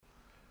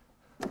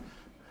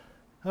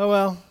Oh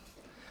well,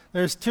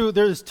 there's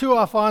two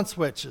off-on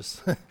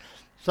switches.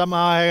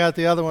 Somehow I got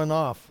the other one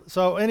off.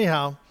 So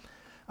anyhow,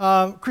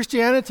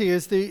 Christianity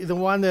is the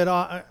one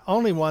that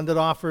only one that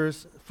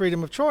offers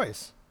freedom of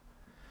choice.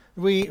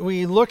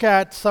 We look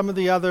at some of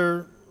the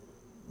other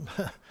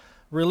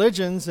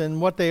religions and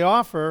what they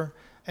offer,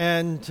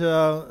 and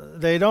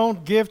they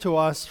don't give to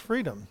us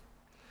freedom.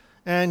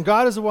 And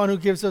God is the one who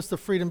gives us the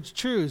freedom to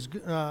choose.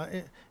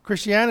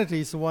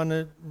 Christianity is the one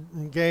that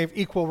gave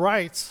equal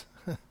rights.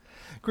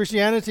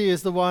 Christianity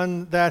is the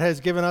one that has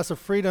given us a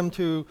freedom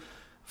to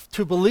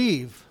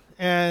believe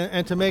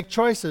and to make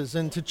choices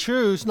and to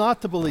choose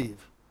not to believe.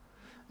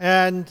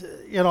 And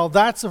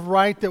that's a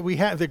right that we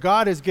have, that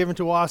God has given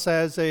to us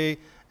as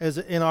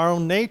in our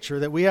own nature,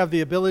 that we have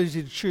the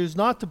ability to choose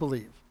not to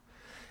believe.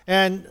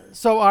 And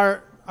so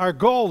our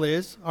goal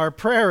is, our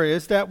prayer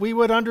is, that we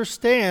would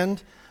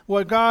understand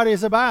what God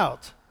is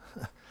about.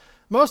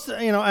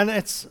 And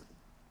it's,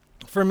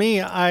 for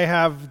me, I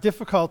have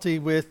difficulty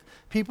with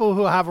people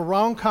who have a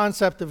wrong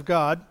concept of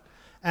God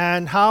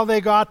and how they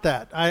got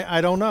that.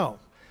 I don't know.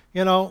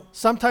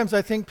 Sometimes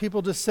I think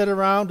people just sit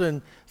around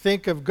and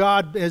think of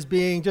God as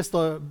being just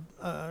a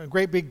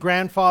great big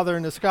grandfather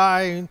in the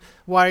sky,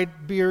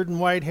 white beard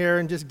and white hair,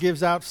 and just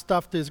gives out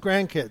stuff to his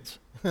grandkids.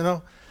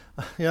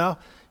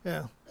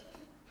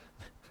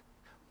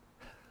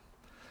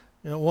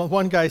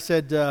 One guy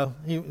said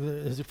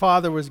his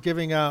father was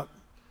giving out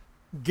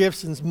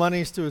gifts and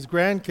monies to his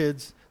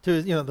grandkids,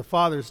 to the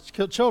father's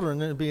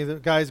children, it'd be the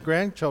guy's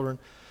grandchildren,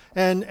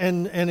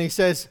 and he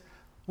says,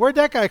 "Where'd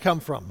that guy come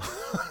from?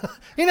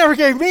 He never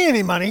gave me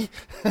any money."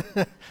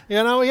 He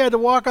had to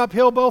walk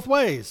uphill both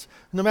ways,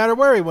 no matter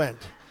where he went.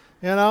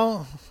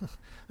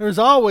 There's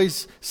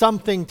always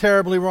something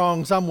terribly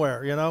wrong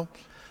somewhere.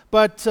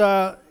 But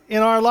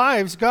in our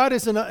lives, God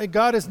is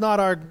not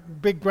our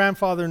big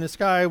grandfather in the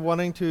sky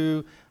wanting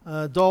to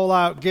dole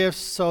out gifts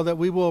so that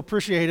we will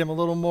appreciate him a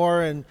little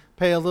more and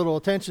pay a little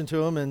attention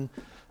to him, and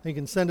he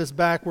can send us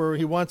back where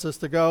he wants us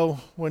to go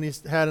when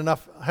he's had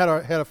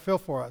a fill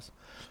for us.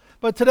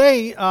 But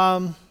today,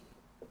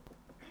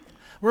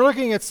 we're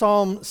looking at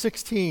Psalm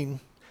 16,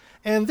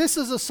 and this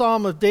is a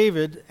psalm of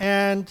David,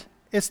 and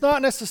it's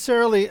not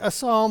necessarily a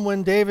psalm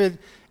when David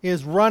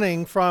is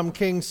running from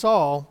King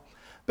Saul,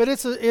 but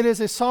it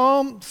is a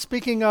psalm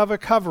speaking of a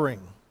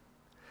covering.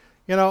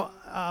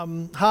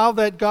 How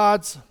that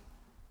God's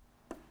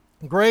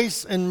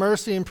grace and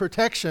mercy and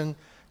protection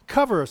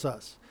covers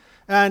us.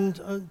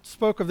 And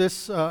spoke of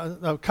this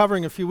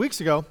covering a few weeks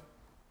ago.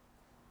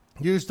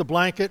 Used a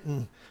blanket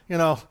and,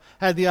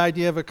 had the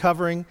idea of a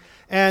covering.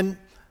 And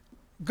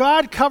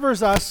God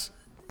covers us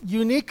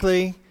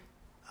uniquely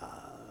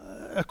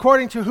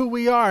according to who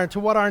we are and to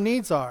what our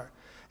needs are.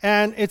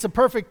 And it's a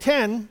perfect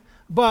 10,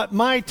 but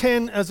my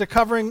 10 as a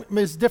covering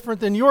is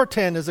different than your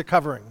 10 as a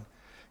covering.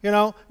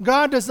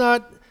 God does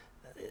not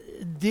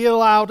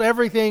deal out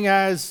everything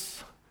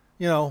as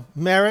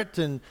merit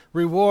and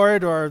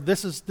reward, or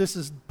this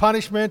is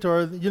punishment,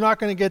 or you're not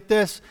going to get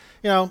this.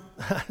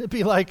 It'd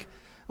be like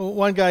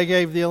one guy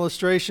gave the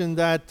illustration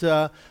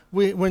that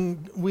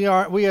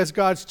we as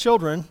God's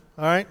children,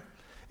 all right,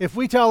 if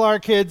we tell our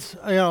kids,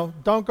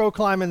 don't go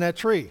climbing that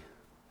tree,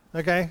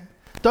 okay,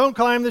 don't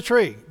climb the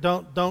tree,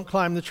 don't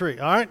climb the tree,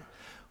 all right,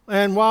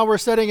 and while we're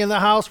sitting in the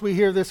house, we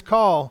hear this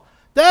call,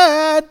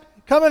 "Dad,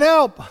 come and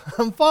help!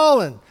 I'm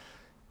falling."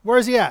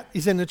 Where's he at?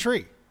 He's in the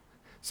tree.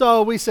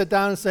 So we sit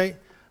down and say,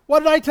 "What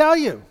did I tell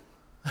you?"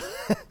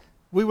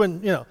 We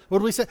wouldn't, what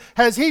do we say?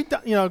 Has he,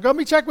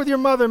 go check with your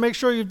mother, make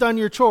sure you've done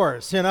your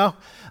chores,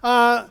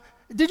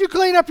 Did you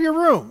clean up your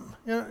room?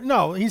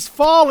 No, he's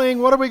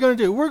falling. What are we going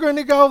to do? We're going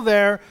to go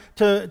there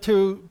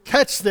to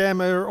catch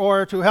them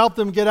or to help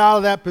them get out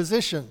of that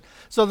position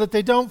so that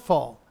they don't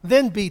fall.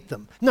 Then beat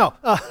them. No.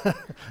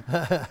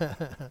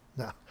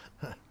 No.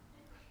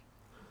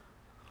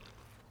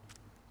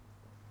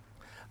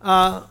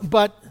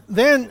 But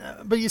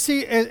you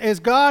see, as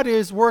God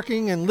is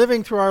working and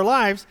living through our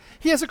lives,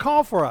 he has a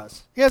call for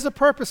us. He has a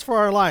purpose for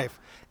our life.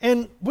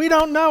 And we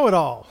don't know it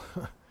all.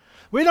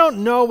 We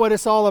don't know what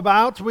it's all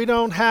about. We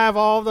don't have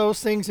all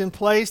those things in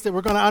place that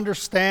we're going to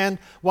understand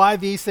why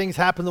these things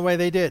happen the way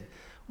they did.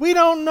 We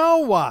don't know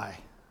why.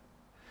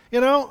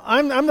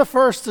 I'm the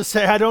first to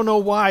say I don't know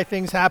why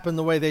things happen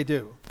the way they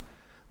do.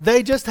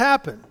 They just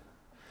happen.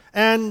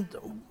 And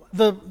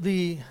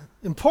the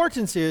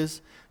importance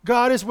is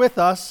God is with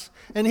us,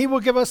 and he will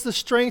give us the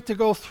strength to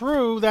go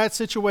through that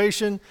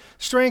situation,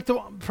 strength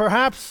to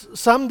perhaps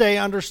someday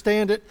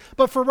understand it.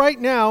 But for right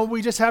now,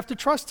 we just have to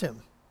trust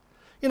him.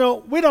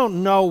 We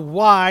don't know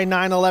why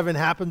 9/11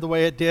 happened the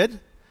way it did.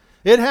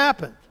 It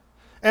happened,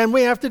 and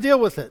we have to deal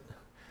with it.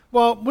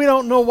 Well, we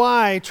don't know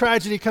why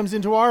tragedy comes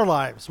into our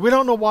lives. We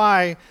don't know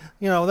why,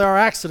 there are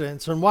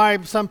accidents and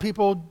why some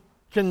people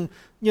can,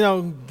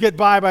 get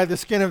by the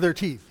skin of their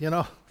teeth,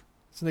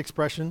 It's an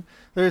expression.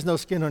 There is no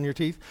skin on your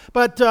teeth.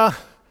 But in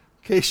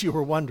case you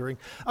were wondering.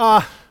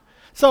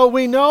 So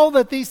we know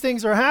that these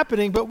things are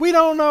happening, but we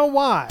don't know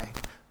why.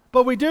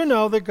 But we do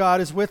know that God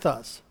is with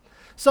us.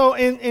 So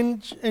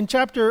in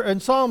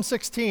Psalm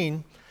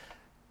 16,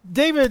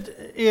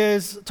 David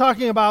is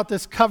talking about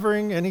this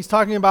covering, and he's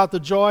talking about the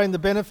joy and the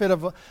benefit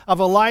of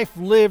a life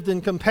lived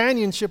in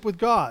companionship with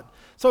God.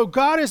 So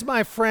God is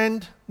my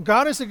friend.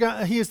 God is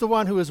He is the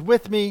one who is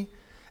with me.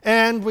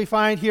 And we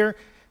find here,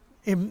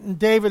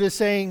 David is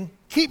saying,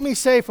 keep me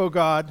safe, O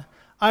God.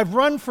 I've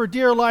run for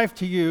dear life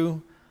to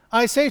you.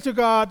 I say to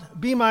God,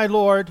 be my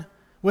Lord.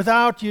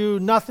 Without you,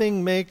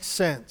 nothing makes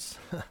sense.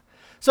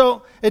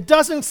 So it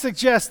doesn't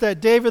suggest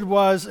that David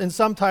was in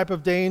some type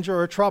of danger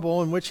or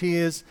trouble in which he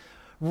is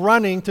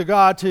running to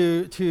God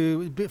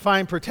to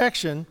find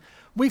protection.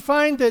 We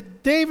find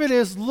that David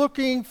is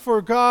looking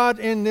for God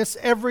in this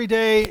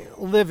everyday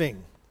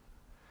living.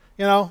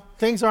 You know,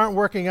 things aren't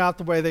working out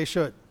the way they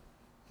should.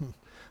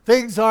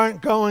 Things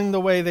aren't going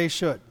the way they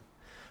should.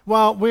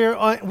 Well,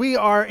 we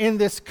are in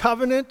this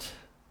covenant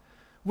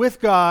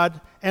with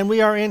God, and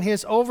we are in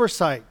His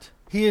oversight.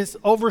 He is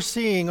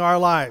overseeing our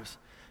lives.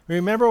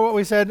 Remember what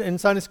we said in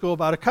Sunday school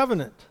about a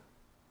covenant.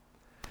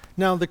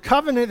 Now, the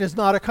covenant is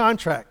not a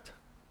contract.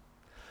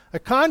 A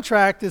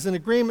contract is an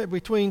agreement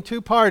between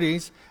two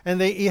parties,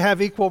 and they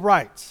have equal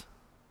rights.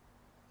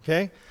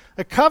 Okay?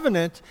 A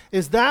covenant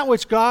is that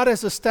which God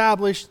has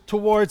established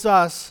towards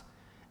us,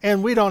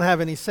 and we don't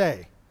have any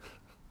say.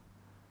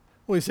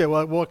 We say,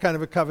 well, what kind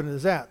of a covenant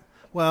is that?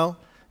 Well,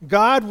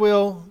 God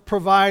will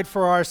provide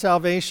for our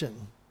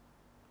salvation.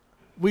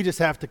 We just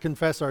have to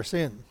confess our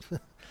sins.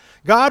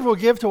 God will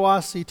give to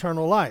us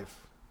eternal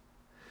life.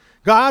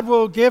 God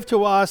will give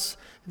to us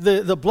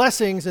the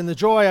blessings and the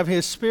joy of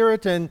His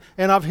Spirit and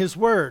of His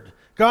Word.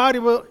 God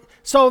will.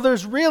 So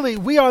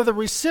we are the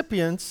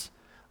recipients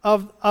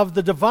of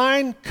the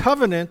divine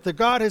covenant that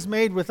God has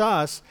made with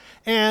us,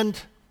 and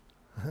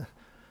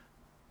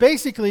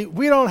basically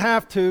we don't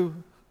have to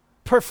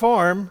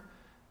perform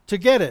to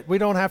get it. We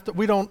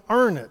don't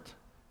earn it.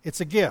 It's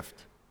a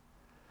gift.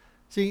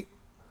 See,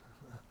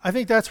 I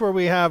think that's where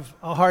we have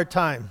a hard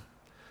time.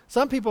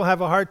 Some people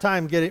have a hard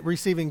time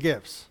receiving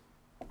gifts.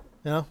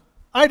 You know?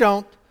 I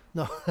don't.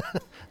 No.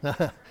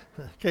 In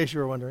case you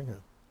were wondering.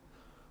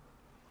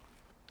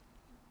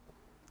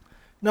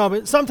 No,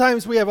 but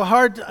sometimes we have a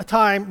hard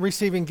time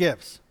receiving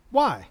gifts.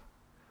 Why?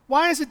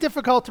 Why is it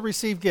difficult to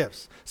receive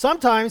gifts?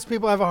 Sometimes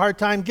people have a hard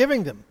time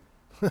giving them.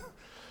 You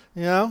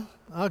know,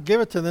 I'll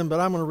give it to them, but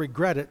I'm going to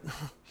regret it.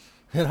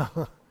 You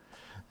know,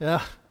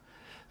 yeah.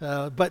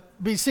 But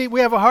you see, we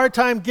have a hard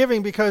time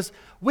giving because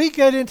we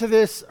get into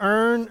this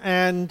earn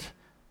and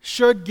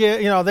should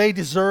get, they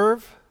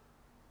deserve.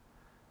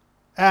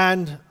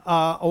 And,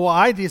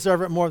 I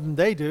deserve it more than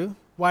they do.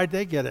 Why'd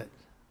they get it?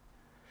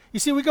 You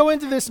see, we go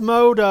into this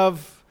mode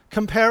of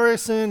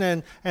comparison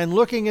and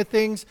looking at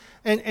things.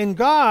 And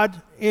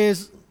God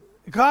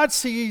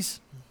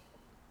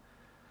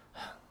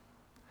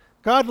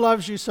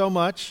loves you so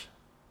much,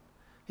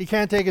 He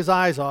can't take His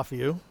eyes off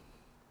you.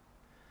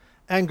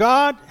 And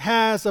God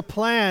has a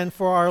plan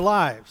for our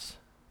lives.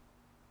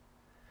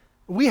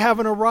 We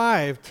haven't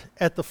arrived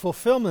at the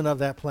fulfillment of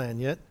that plan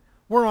yet.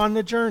 We're on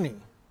the journey.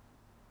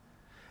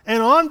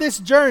 And on this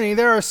journey,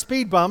 there are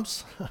speed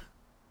bumps.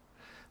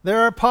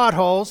 There are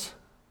potholes.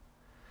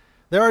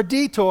 There are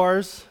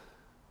detours.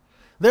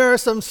 There are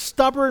some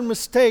stubborn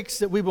mistakes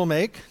that we will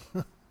make.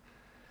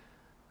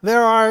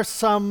 There are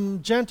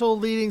some gentle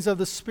leadings of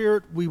the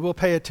Spirit we will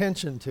pay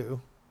attention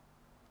to.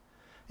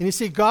 And you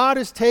see, God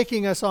is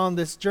taking us on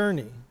this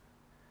journey.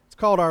 It's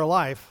called our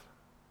life.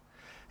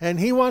 And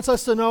He wants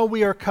us to know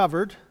we are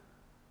covered.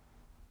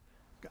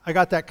 I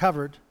got that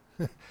covered.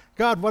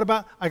 God, what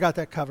about? I got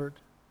that covered.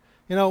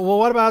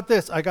 What about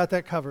this? I got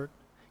that covered.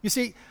 You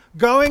see,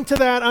 going to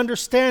that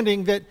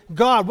understanding that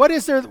God, what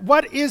is there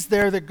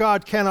that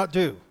God cannot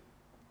do?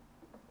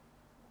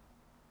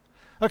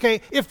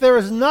 Okay, if there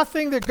is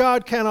nothing that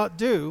God cannot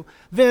do,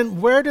 then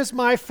where does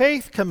my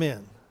faith come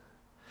in?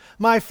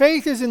 My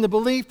faith is in the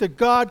belief that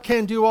God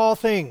can do all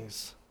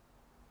things.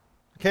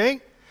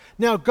 Okay?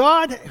 Now,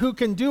 God, who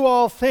can do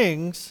all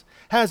things,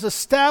 has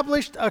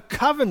established a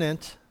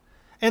covenant,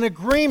 an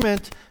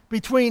agreement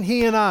between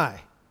He and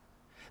I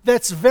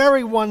that's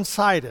very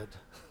one-sided.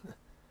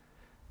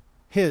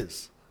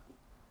 His.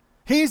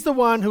 He's the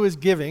one who is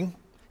giving.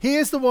 He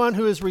is the one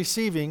who is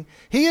receiving.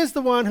 He is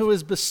the one who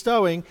is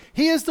bestowing.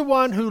 He is the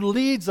one who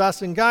leads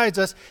us and guides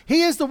us.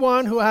 He is the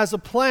one who has a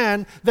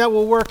plan that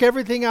will work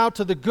everything out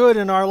to the good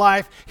in our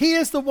life. He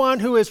is the one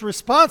who is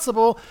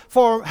responsible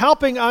for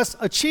helping us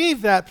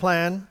achieve that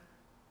plan.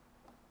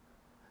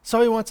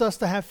 So He wants us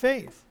to have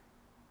faith.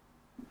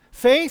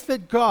 Faith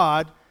that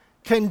God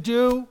can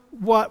do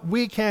what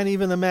we can't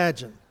even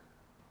imagine.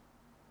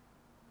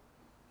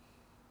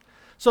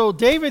 So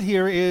David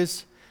here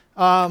is...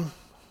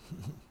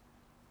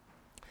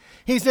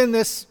 he's in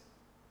this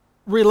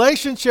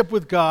relationship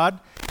with God,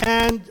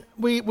 and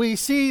we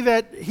see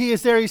that he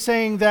is there. He's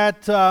saying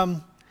that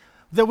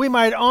that we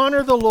might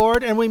honor the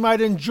Lord and we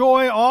might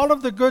enjoy all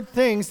of the good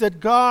things that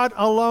God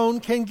alone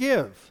can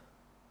give.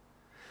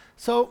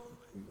 So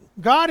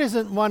God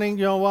isn't wanting,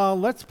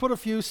 let's put a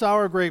few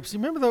sour grapes. You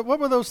remember what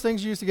were those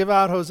things you used to give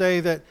out, Jose,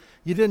 that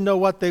you didn't know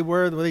what they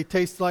were, they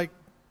taste like?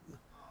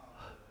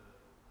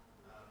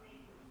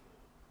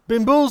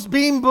 Being boozled?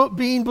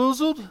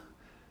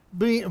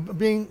 Being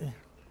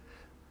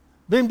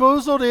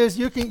boozled is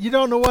you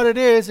don't know what it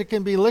is. It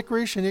can be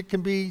licorice and it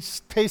can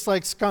taste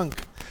like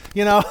skunk.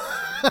 You know,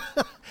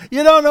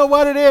 you don't know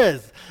what it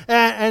is,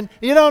 and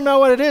you don't know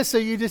what it is, so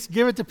you just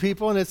give it to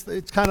people, and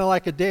it's kind of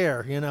like a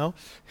dare. You know,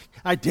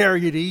 I dare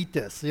you to eat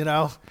this. You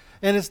know,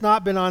 and it's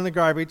not been on the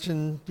garbage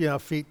and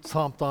feet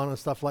stomped on and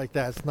stuff like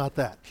that. It's not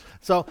that.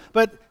 So,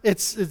 but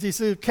it's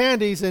these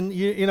candies, and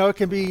it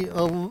can be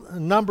a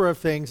number of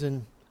things,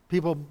 and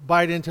people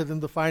bite into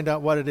them to find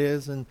out what it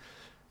is, and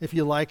if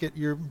you like it,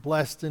 you're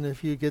blessed, and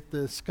if you get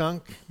the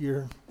skunk,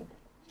 you're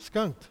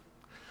skunked.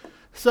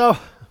 So,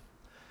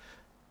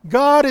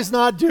 God is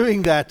not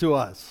doing that to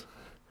us.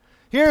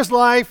 Here's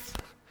life.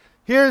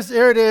 Here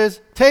it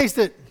is. Taste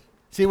it.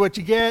 See what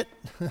you get.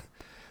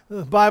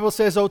 The Bible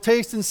says, "Oh,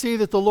 taste and see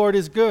that the Lord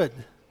is good."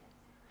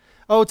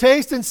 Oh,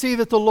 taste and see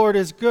that the Lord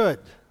is good.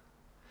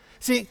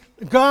 See,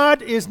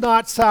 God is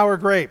not sour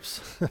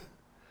grapes.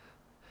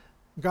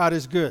 God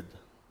is good.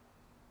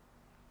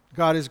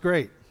 God is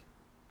great.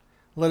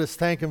 Let us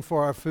thank Him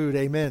for our food.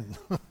 Amen.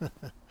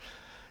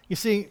 You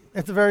see,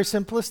 it's very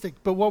simplistic,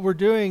 but what we're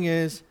doing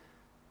is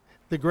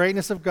the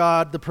greatness of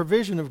God, the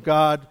provision of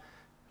God,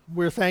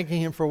 we're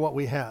thanking Him for what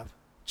we have.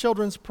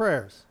 Children's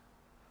prayers.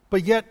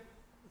 But yet,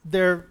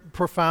 they're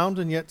profound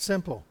and yet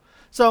simple.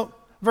 So,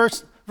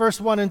 verse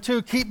 1 and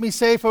 2, "Keep me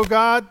safe, O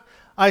God.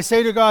 I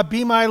say to God,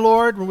 be my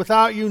Lord, and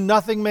without you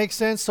nothing makes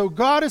sense." So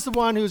God is the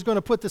one who's going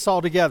to put this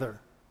all together.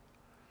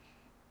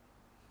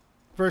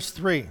 Verse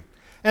 3,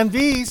 "And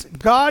these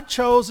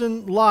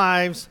God-chosen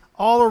lives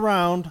all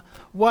around,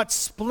 what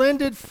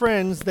splendid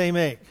friends they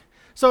make."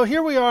 So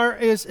here we are,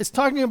 it's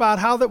talking about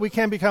how that we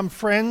can become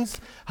friends,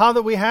 how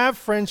that we have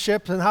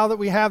friendships, and how that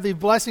we have the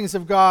blessings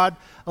of God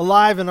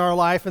alive in our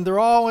life, and they're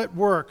all at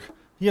work,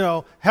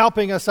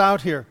 helping us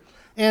out here.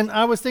 And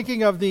I was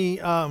thinking of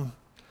in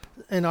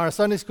our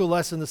Sunday school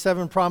lesson, the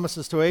 7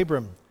 promises to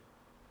Abram.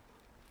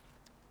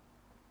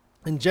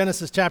 In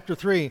Genesis chapter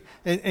 3,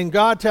 and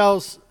God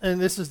tells, and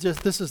this is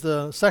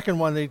the second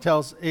one that He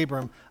tells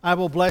Abram, "I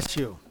will bless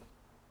you.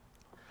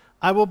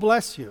 I will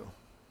bless you."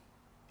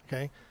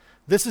 Okay?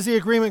 This is the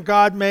agreement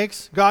God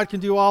makes. God can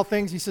do all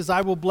things. He says,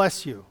 "I will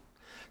bless you."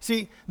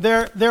 See,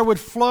 there would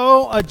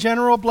flow a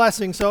general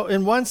blessing. So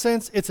in one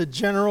sense, it's a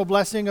general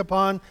blessing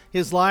upon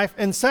his life.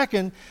 And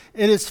second,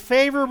 it is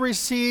favor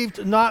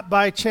received not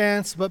by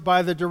chance, but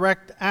by the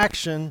direct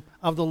action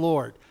of the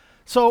Lord.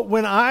 So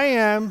when I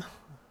am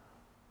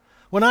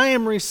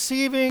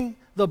receiving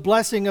the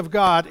blessing of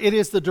God, it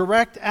is the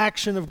direct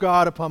action of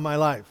God upon my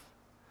life.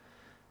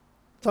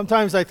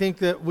 Sometimes I think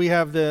that we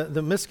have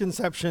the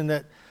misconception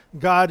that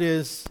God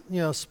is,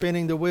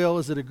 spinning the wheel.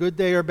 Is it a good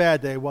day or a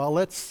bad day? Well,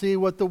 let's see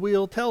what the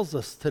wheel tells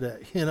us today,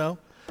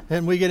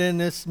 And we get in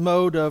this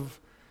mode of,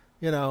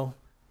 and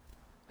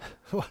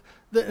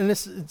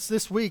it's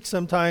this week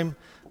sometime,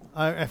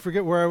 I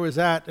forget where I was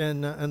at,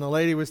 and the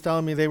lady was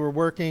telling me they were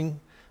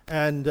working,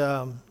 and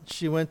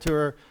she went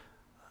to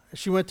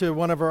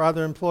one of her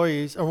other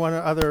employees, or one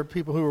of other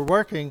people who were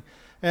working,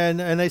 and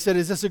they said,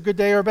 "Is this a good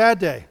day or a bad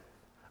day?"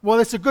 "Well,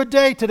 it's a good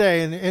day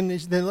today." And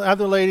the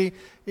other lady,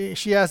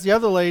 she asked the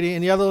other lady,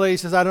 and the other lady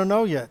says, "I don't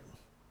know yet.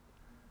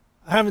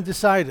 I haven't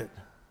decided."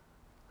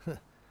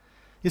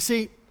 You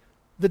see,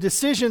 the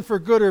decision for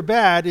good or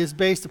bad is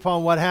based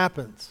upon what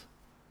happens.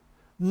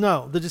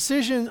 No, the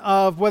decision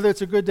of whether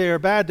it's a good day or a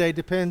bad day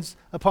depends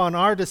upon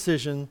our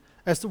decision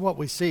as to what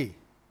we see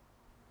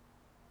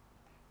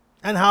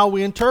and how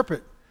we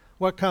interpret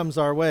what comes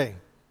our way.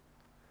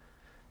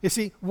 You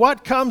see,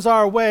 what comes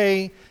our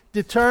way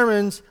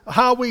determines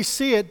how we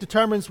see it,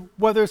 determines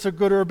whether it's a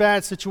good or a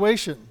bad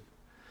situation.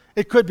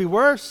 It could be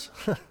worse,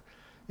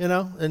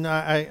 and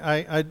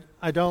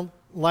I don't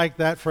like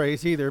that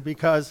phrase either,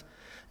 because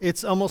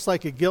it's almost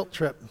like a guilt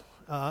trip.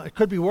 It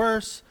could be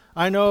worse.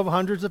 I know of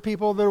hundreds of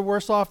people that are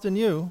worse off than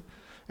you,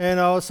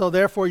 and so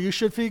therefore you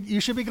should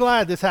be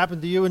glad this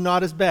happened to you and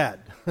not as bad.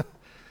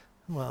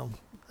 Well,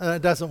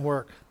 it doesn't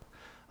work.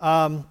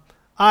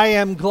 I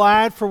am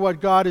glad for what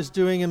God is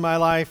doing in my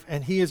life,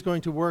 and He is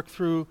going to work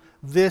through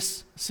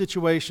this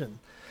situation.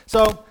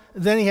 So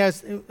then he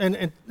has,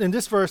 and in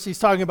this verse, he's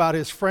talking about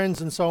his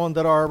friends and so on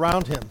that are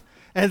around him.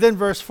 And then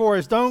verse 4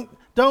 is, don't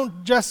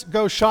just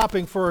go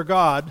shopping for a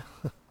God.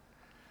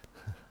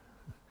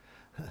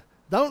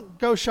 Don't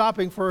go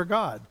shopping for a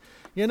God.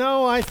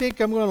 I think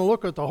I'm going to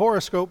look at the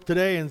horoscope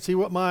today and see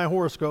what my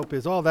horoscope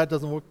is. Oh, that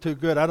doesn't look too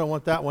good. I don't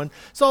want that one.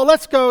 So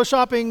let's go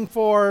shopping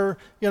for,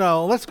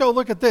 let's go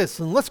look at this,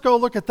 and let's go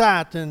look at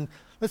that, and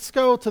let's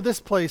go to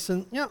this place.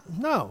 And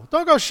no,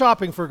 don't go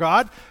shopping for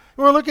God.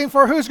 We're looking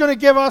for who's going to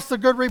give us the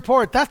good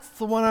report. That's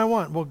the one I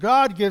want. Well,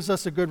 God gives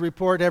us a good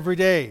report every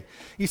day.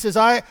 He says,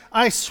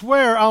 I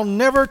swear I'll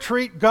never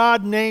treat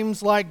God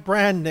names like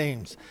brand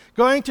names.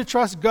 Going to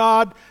trust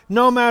God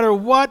no matter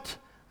what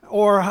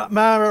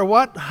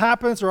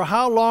happens or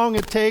how long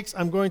it takes,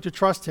 I'm going to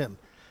trust Him.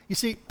 You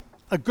see,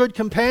 a good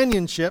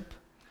companionship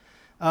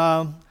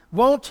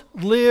won't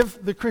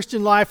live the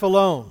Christian life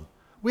alone.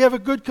 We have a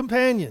good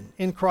companion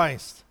in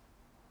Christ.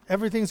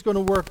 Everything's going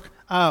to work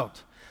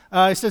out.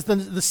 It says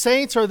the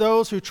saints are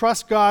those who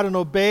trust God and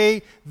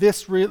obey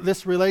this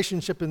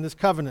relationship in this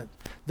covenant.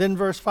 Then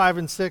verse 5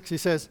 and 6, he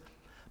says,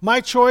 my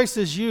choice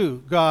is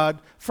you, God,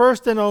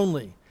 first and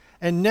only.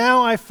 And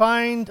now I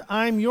find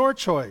I'm your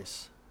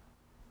choice.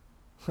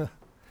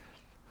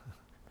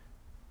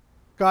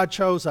 God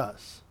chose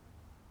us.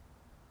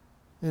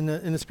 In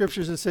the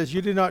scriptures it says,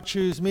 you did not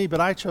choose me, but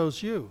I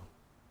chose you.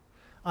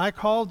 I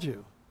called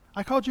you.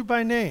 I called you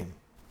by name.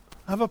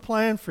 I have a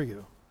plan for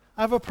you.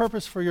 I have a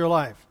purpose for your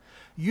life.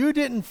 You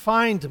didn't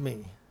find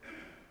me.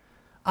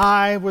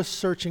 I was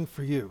searching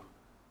for you.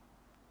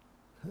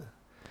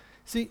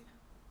 See,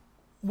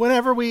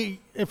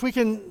 if we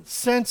can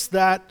sense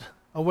that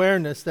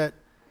awareness that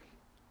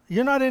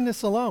you're not in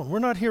this alone. We're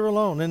not here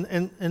alone.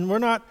 And we're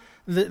not,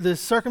 the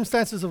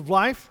circumstances of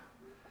life,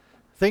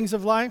 things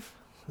of life,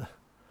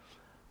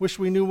 wish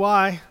we knew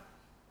why.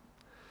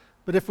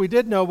 But if we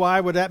did know why,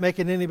 would that make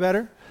it any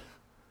better?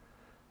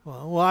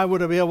 Well, why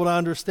would I be able to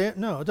understand?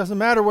 No, it doesn't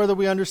matter whether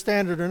we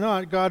understand it or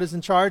not. God is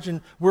in charge,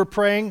 and we're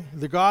praying,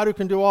 the God who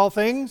can do all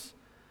things.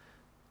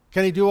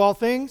 Can he do all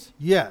things?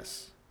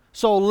 Yes.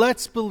 So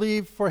let's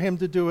believe for him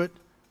to do it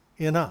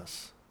in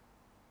us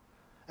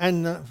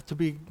and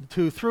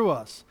through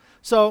us.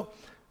 So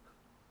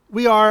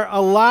we are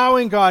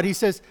allowing God. He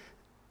says,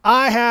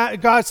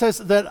 God says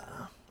that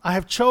I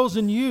have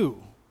chosen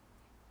you.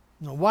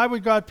 Now, why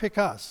would God pick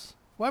us?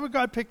 Why would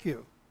God pick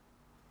you?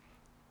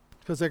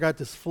 Because I got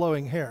this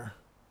flowing hair.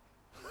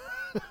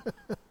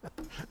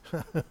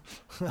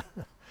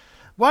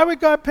 Why would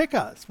God pick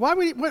us?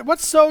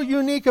 What's so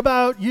unique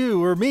about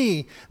you or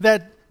me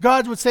that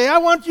God would say, I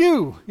want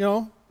you,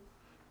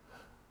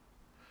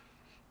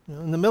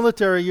 in the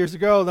military years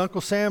ago,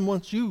 Uncle Sam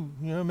wants you.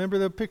 Remember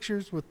the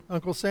pictures with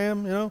Uncle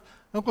Sam?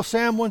 Uncle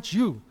Sam wants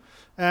you.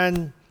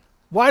 And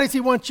why does he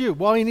want you?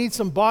 Well, he needs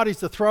some bodies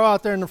to throw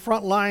out there in the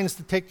front lines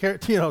to take care,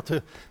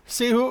 to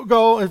see who will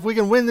go if we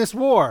can win this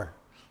war.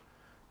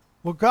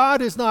 Well,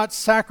 God is not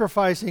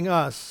sacrificing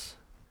us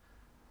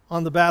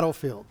on the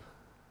battlefield.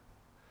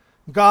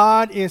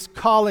 God is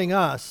calling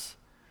us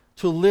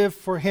to live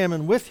for him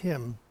and with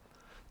him,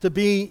 to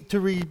be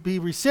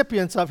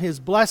recipients of his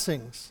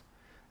blessings,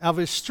 of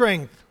his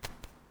strength,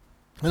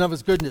 and of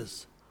his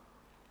goodness.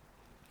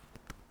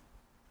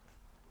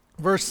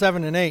 Verse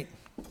 7 and 8.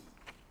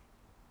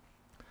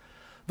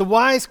 The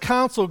wise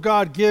counsel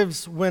God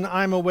gives when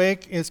I'm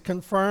awake is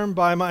confirmed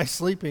by my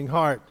sleeping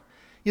heart.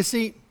 You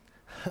see,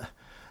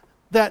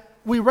 that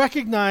we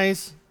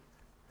recognize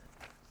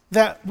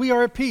that we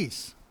are at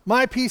peace.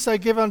 My peace I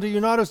give unto you,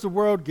 not as the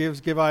world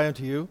gives, give I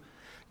unto you.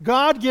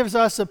 God gives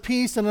us a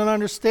peace and an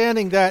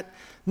understanding that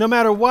no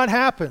matter what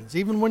happens,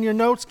 even when your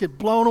notes get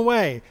blown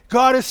away,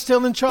 God is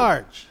still in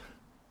charge.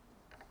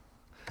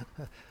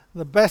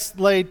 The best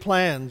laid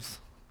plans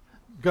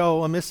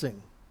go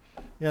a-missing.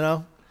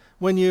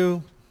 When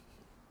you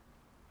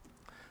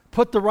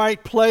put the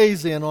right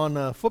plays in on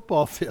a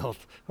football field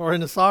or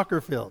in a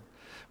soccer field,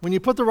 when you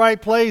put the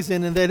right plays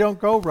in and they don't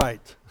go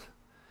right,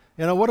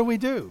 what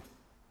do?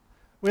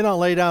 We don't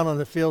lay down on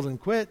the field and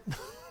quit.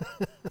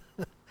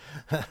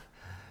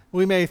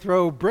 We may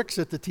throw bricks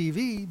at the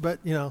TV, but,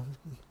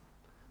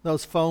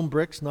 those foam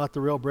bricks, not the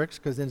real bricks,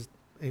 because then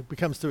it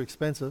becomes too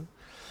expensive.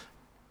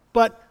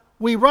 But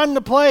we run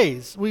the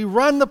plays. We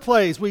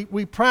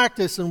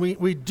practice, and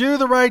we do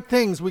the right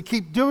things. We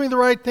keep doing the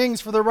right things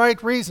for the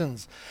right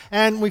reasons.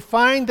 And we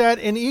find that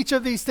in each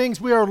of these things,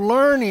 we are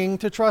learning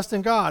to trust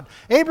in God.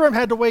 Abraham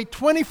had to wait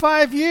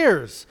 25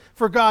 years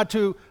for God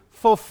to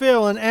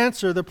fulfill and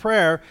answer the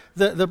prayer,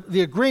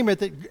 the agreement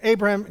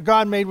that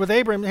God made with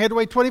Abraham. He had to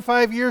wait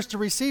 25 years to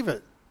receive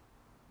it.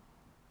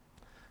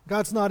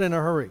 God's not in a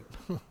hurry.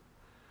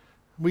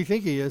 We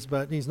think he is,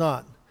 but he's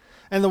not.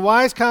 And the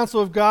wise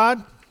counsel of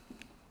God,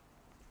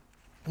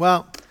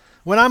 well,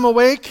 when I'm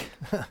awake,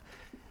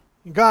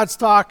 God's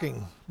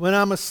talking. When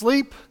I'm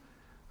asleep,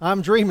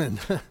 I'm dreaming,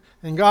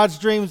 and God's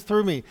dreams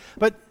through me.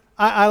 But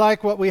I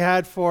like what we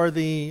had for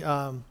the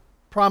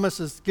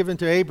promises given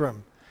to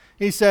Abram.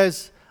 He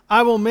says,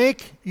 I will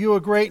make you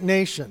a great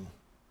nation.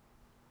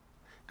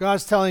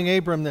 God's telling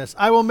Abram this.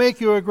 I will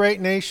make you a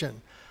great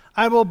nation.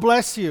 I will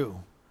bless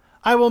you.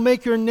 I will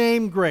make your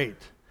name great.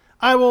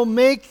 I will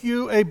make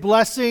you a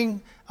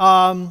blessing.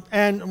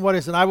 And what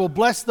is it? I will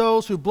bless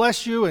those who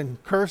bless you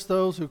and curse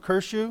those who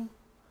curse you.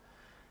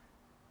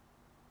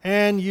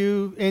 And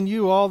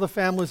you, all the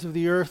families of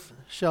the earth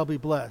shall be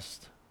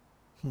blessed.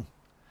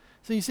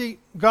 So you see,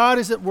 God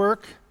is at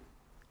work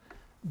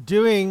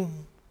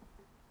doing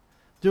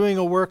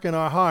a work in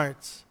our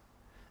hearts,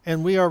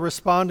 and we are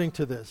responding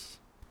to this.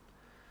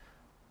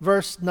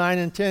 Verse 9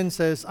 and 10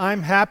 says,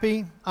 I'm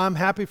happy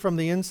from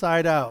the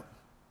inside out,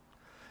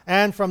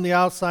 and from the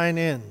outside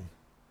in.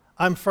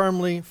 I'm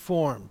firmly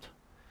formed.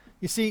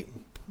 You see,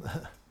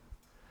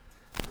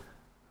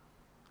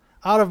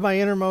 out of my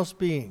innermost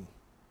being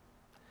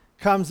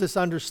comes this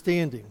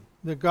understanding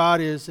that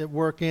God is at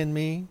work in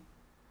me,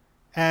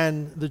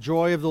 and the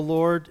joy of the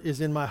Lord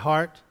is in my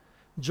heart.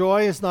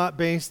 Joy is not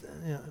based,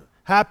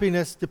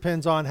 happiness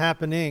depends on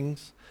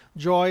happenings.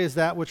 Joy is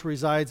that which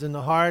resides in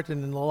the heart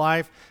and in the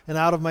life, and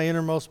out of my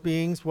innermost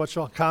beings what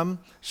shall come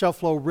shall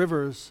flow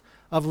rivers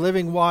of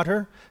living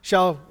water,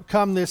 shall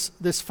come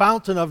this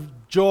fountain of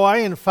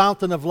joy and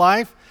fountain of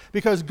life,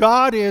 because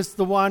God is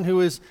the one who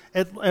is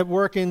at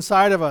work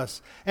inside of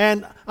us.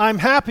 And I'm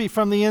happy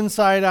from the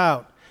inside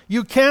out.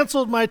 You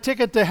canceled my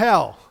ticket to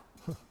hell.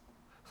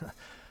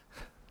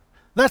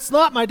 That's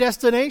not my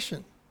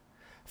destination.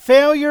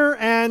 Failure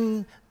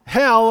and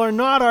hell are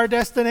not our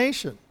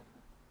destination.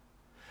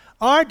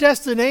 Our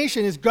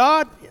destination is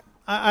God.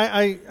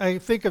 I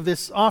think of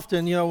this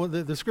often,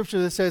 the scripture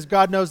that says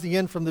God knows the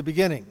end from the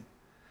beginning.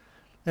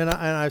 And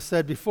I've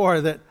said before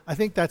that I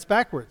think that's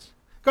backwards.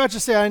 God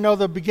just say, I know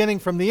the beginning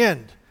from the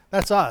end.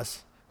 That's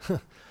us.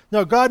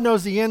 No, God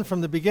knows the end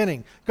from the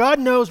beginning. God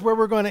knows where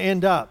we're going to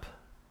end up.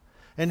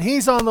 And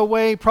He's on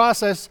the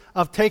process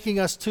of taking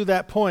us to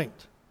that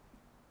point.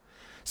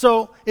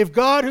 So if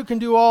God, who can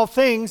do all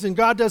things, and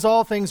God does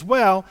all things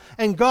well,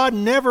 and God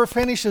never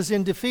finishes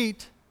in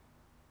defeat,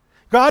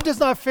 God does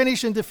not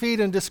finish in defeat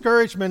and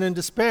discouragement and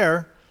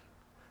despair.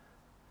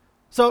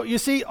 So you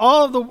see,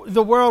 all of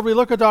the world, we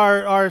look at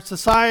our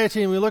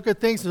society and we look at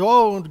things,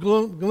 gloom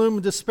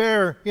and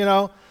despair,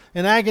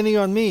 and agony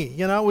on me.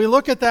 We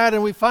look at that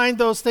and we find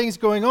those things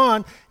going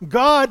on.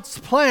 God's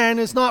plan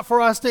is not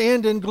for us to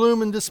end in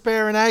gloom and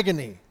despair and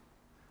agony.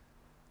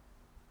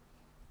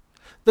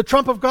 The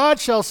trump of God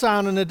shall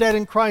sound, and the dead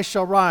in Christ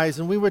shall rise,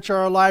 and we which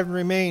are alive and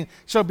remain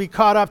shall be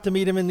caught up to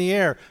meet Him in the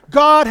air.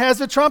 God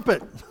has a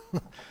trumpet,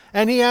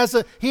 and He has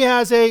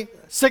a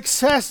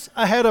success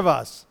ahead of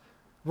us.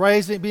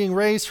 Being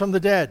raised from the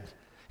dead.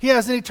 He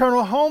has an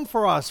eternal home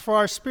for us, for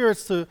our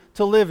spirits to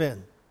live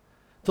in,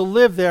 to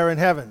live there in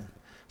heaven.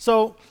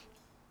 So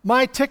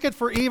my ticket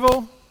for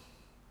evil,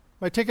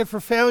 my ticket for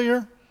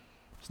failure,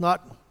 it's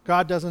not,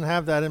 God doesn't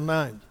have that in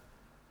mind.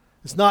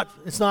 It's not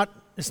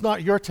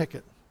your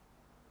ticket.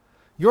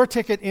 Your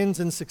ticket ends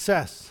in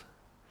success.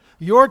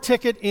 Your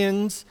ticket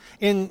ends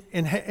in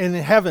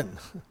heaven.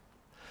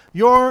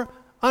 Your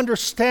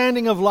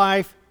understanding of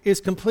life is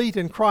complete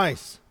in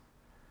Christ.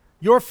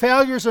 Your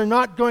failures are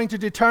not going to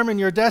determine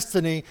your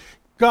destiny.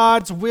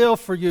 God's will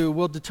for you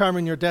will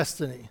determine your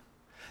destiny.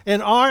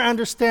 In our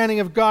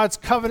understanding of God's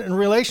covenant and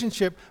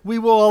relationship, we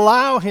will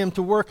allow Him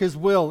to work His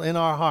will in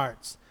our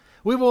hearts.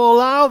 We will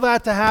allow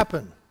that to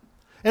happen.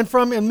 And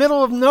from the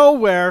middle of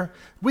nowhere,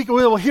 we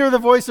will hear the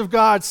voice of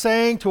God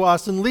saying to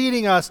us and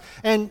leading us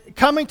and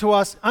coming to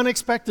us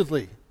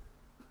unexpectedly.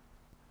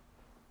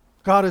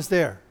 God is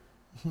there.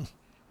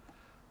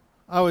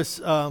 I was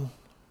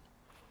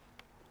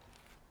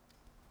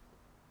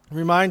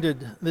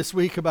reminded this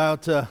week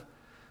about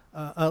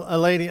a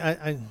lady.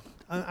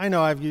 I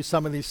know I've used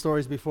some of these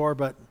stories before,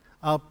 but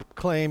I'll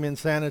claim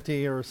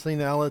insanity or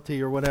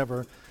senility or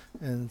whatever,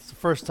 and it's the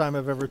first time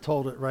I've ever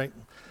told it, right?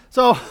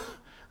 So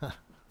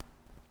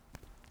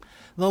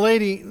the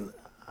lady,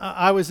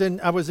 I was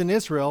in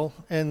Israel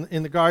and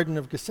in the Garden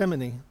of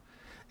Gethsemane,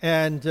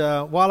 and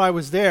while I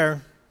was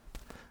there,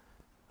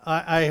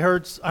 I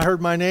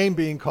heard my name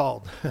being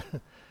called.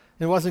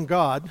 It wasn't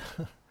God.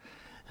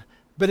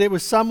 But it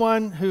was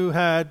someone who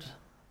had,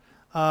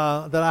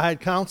 that I had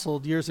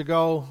counseled years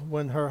ago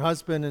when her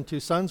husband and 2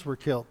 sons were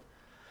killed.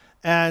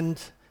 And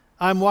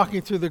I'm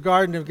walking through the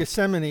Garden of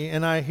Gethsemane,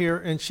 and I hear,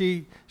 and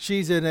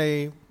she's in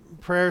a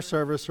prayer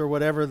service or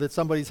whatever that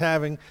somebody's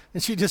having,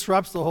 and she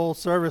disrupts the whole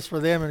service for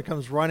them and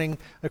comes running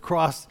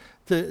across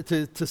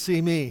to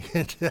see me.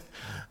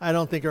 I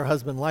don't think her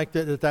husband liked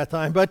it at that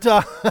time, but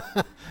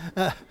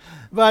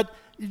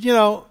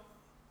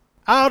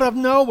out of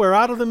nowhere,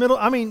 out of the middle,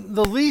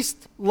 the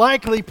least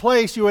likely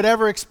place you would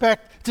ever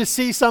expect to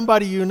see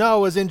somebody you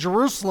know is in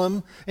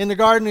Jerusalem in the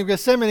Garden of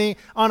Gethsemane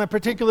on a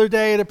particular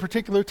day at a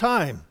particular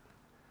time.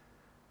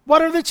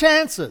 What are the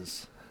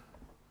chances?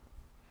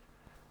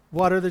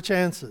 What are the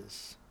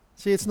chances?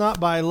 See, it's not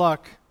by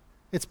luck,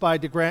 it's by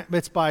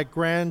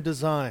grand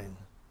design.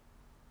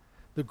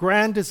 The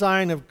grand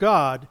design of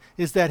God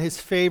is that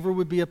His favor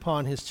would be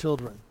upon His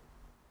children.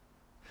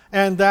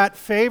 And that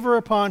favor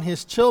upon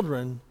His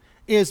children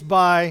is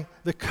by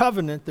the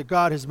covenant that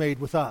God has made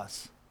with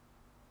us.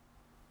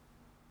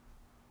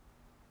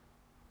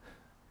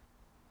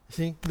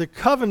 See, the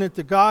covenant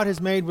that God has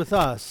made with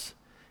us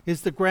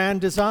is the grand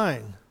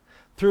design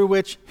through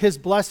which His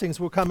blessings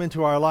will come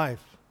into our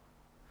life.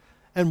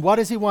 And what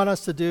does He want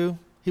us to do?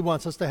 He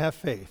wants us to have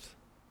faith.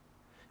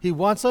 He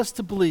wants us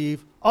to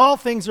believe all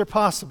things are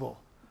possible.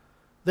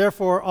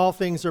 Therefore, all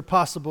things are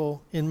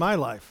possible in my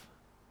life.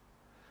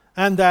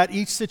 And that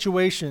each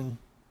situation,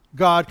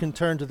 God can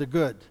turn to the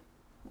good,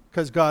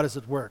 because God is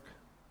at work.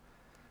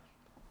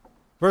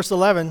 Verse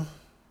 11,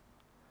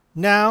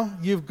 now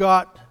you've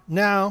got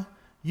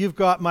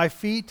my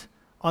feet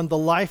on the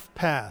life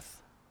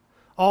path,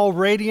 all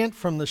radiant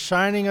from the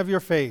shining of your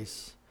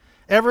face.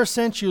 Ever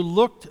since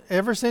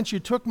you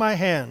took my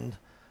hand,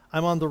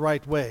 I'm on the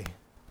right way.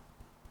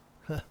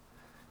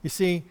 You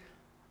see,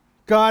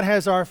 God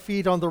has our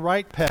feet on the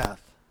right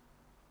path,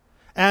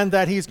 and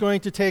that He's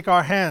going to take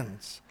our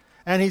hands,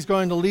 and He's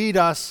going to lead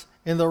us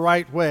in the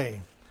right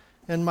way.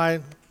 And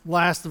my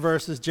last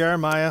verse is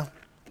Jeremiah.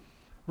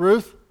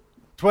 Ruth,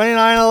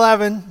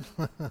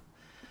 29:11.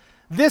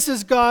 This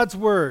is God's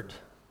word.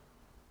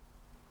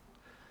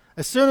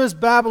 As soon as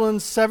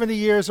Babylon's 70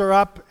 years are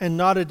up and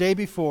not a day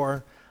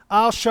before,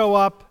 I'll show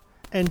up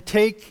and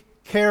take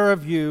care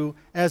of you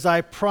as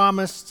I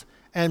promised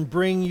and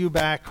bring you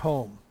back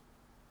home.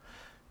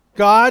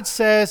 God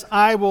says,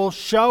 I will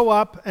show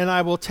up and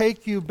I will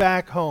take you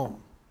back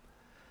home.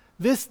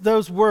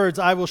 Those words,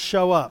 I will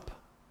show up.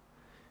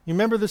 You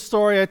remember the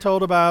story I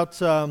told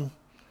about a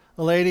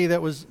lady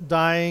that was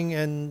dying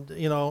and,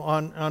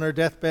 on her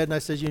deathbed, and I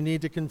said, you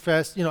need to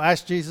confess,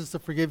 ask Jesus to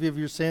forgive you of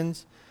your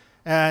sins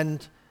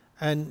and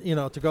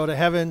to go to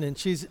heaven, and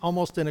she's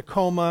almost in a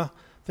coma,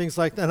 things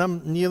like that. And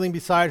I'm kneeling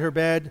beside her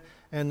bed,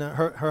 and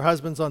her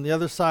husband's on the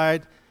other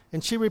side,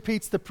 and she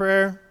repeats the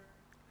prayer,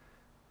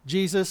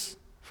 Jesus,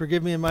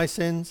 forgive me of my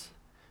sins.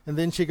 And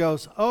then she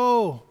goes,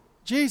 oh,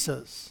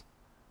 Jesus,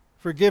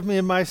 forgive me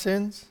of my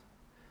sins.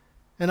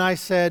 And I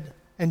said,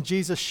 and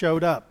Jesus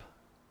showed up.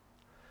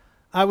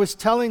 I was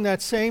telling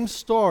that same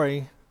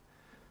story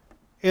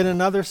in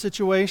another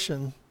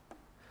situation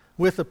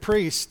with a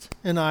priest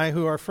and I,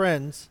 who are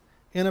friends,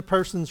 in a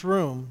person's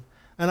room.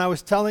 And I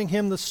was telling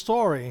him the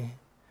story.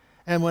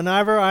 And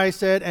whenever I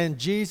said, and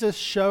Jesus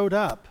showed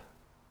up,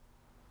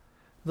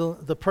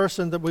 the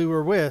person that we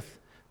were with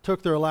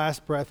took their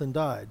last breath and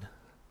died.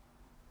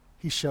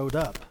 He showed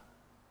up.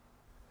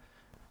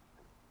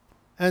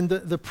 And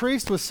the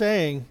priest was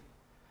saying,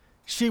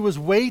 she was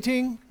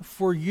waiting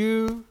for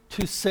you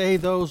to say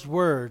those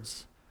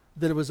words,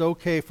 that it was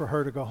okay for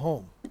her to go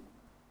home.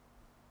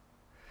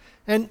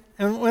 And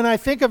when I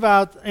think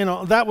about,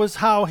 that was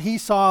how he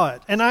saw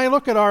it. And I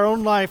look at our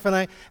own life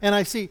and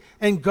I see,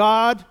 and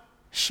God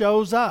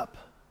shows up.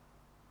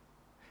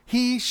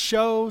 He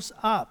shows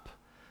up.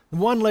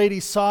 One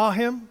lady saw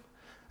him.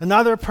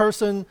 Another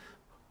person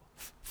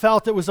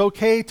felt it was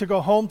okay to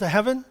go home to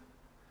heaven.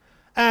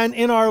 And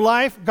in our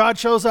life, God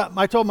shows up.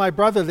 I told my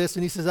brother this,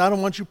 and he says, I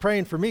don't want you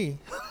praying for me.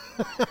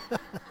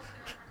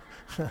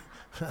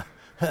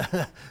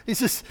 He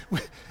says,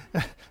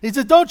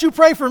 don't you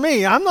pray for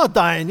me. I'm not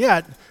dying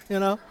yet,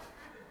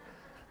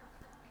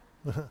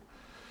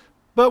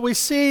 But we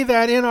see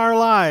that in our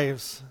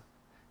lives,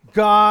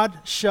 God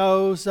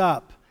shows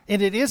up.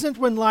 And it isn't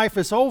when life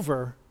is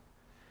over,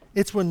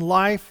 it's when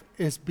life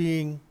is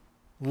being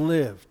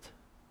lived.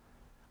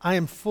 I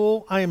am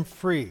full, I am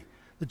free.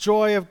 The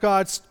joy of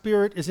God's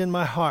Spirit is in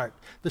my heart.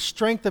 The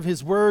strength of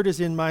His Word is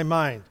in my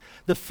mind.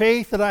 The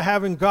faith that I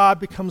have in God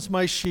becomes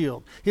my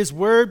shield. His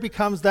Word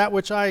becomes that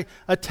which I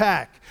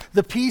attack.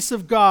 The peace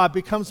of God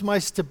becomes my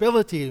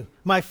stability.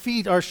 My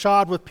feet are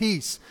shod with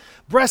peace.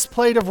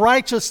 Breastplate of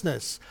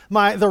righteousness.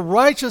 The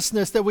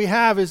righteousness that we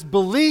have is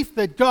belief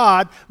that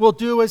God will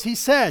do as He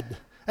said,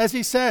 as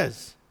He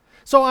says.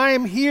 So I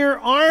am here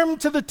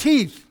armed to the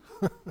teeth.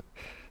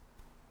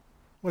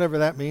 Whatever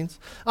that means.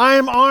 I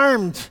am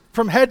armed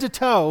from head to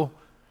toe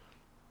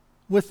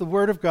with the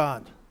Word of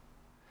God.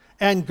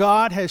 And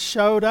God has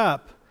showed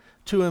up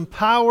to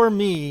empower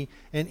me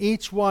in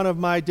each one of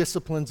my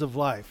disciplines of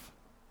life.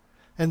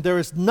 And there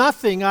is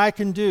nothing I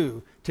can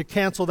do to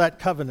cancel that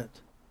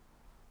covenant.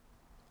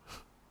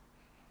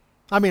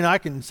 I mean, I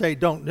can say, I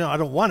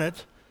don't want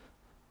it.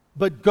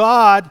 But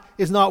God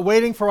is not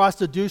waiting for us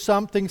to do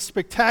something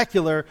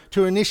spectacular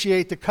to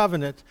initiate the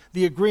covenant,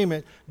 the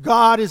agreement.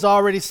 God is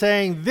already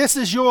saying, this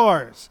is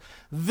yours.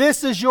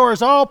 This is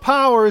yours. All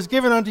power is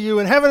given unto you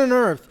in heaven and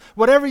earth.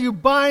 Whatever you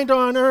bind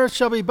on earth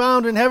shall be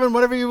bound in heaven.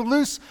 Whatever you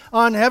loose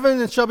on heaven,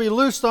 it shall be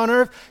loosed on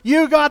earth.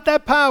 You got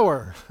that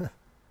power.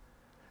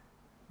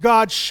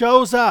 God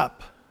shows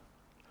up.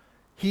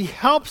 He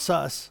helps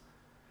us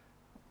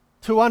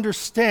to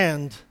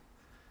understand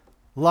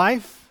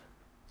life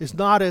is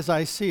not as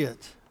I see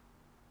it.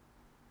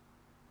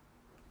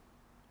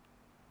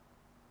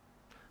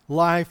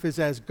 Life is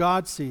as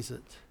God sees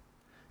it.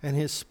 And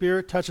His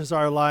Spirit touches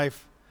our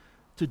life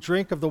to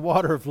drink of the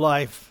water of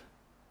life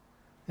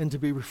and to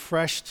be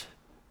refreshed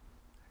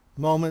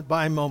moment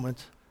by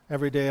moment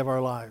every day of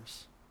our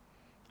lives.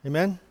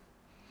 Amen?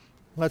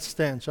 Let's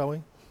stand, shall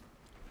we?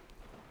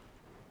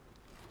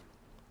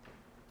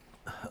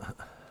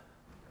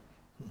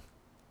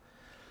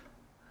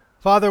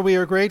 Father, we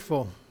are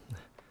grateful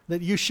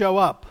that you show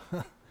up,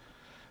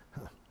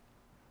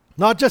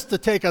 not just to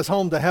take us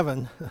home to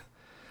heaven,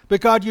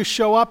 but God, you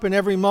show up in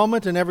every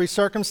moment, in every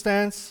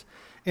circumstance,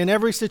 in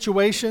every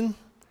situation.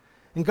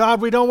 And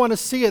God, we don't want to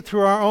see it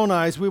through our own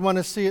eyes. We want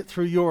to see it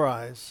through your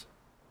eyes.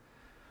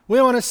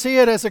 We want to see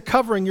it as a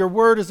covering. Your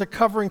word is a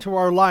covering to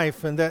our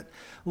life, and that,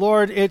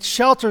 Lord, it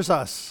shelters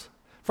us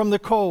from the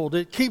cold.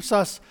 It keeps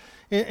us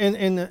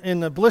in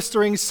the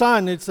blistering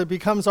sun. It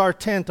becomes our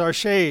tent, our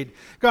shade.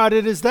 God,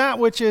 it is that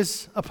which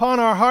is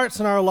upon our hearts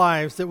and our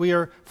lives that we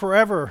are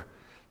forever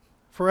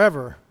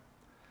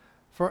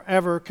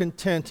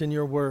content in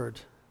your word.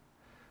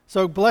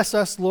 So bless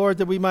us, Lord,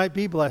 that we might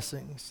be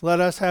blessings.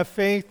 Let us have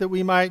faith that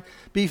we might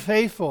be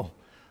faithful.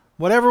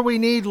 Whatever we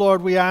need,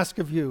 Lord, we ask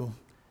of you.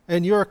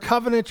 And your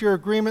covenant, your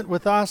agreement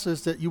with us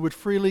is that you would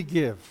freely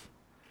give.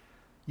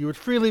 you would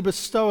freely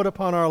bestow it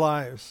upon our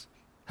lives.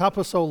 Help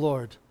us, O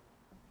Lord.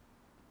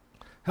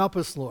 Help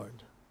us,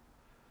 Lord,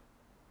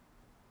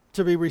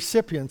 to be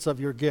recipients of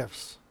your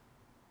gifts,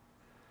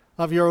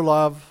 of your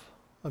love,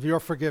 of your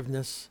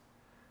forgiveness,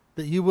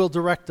 that you will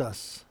direct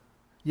us.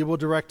 You will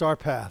direct our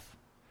path,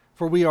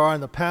 for we are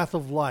on the path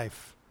of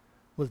life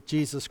with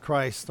Jesus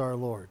Christ our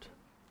Lord.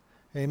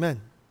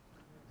 Amen.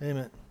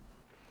 Amen.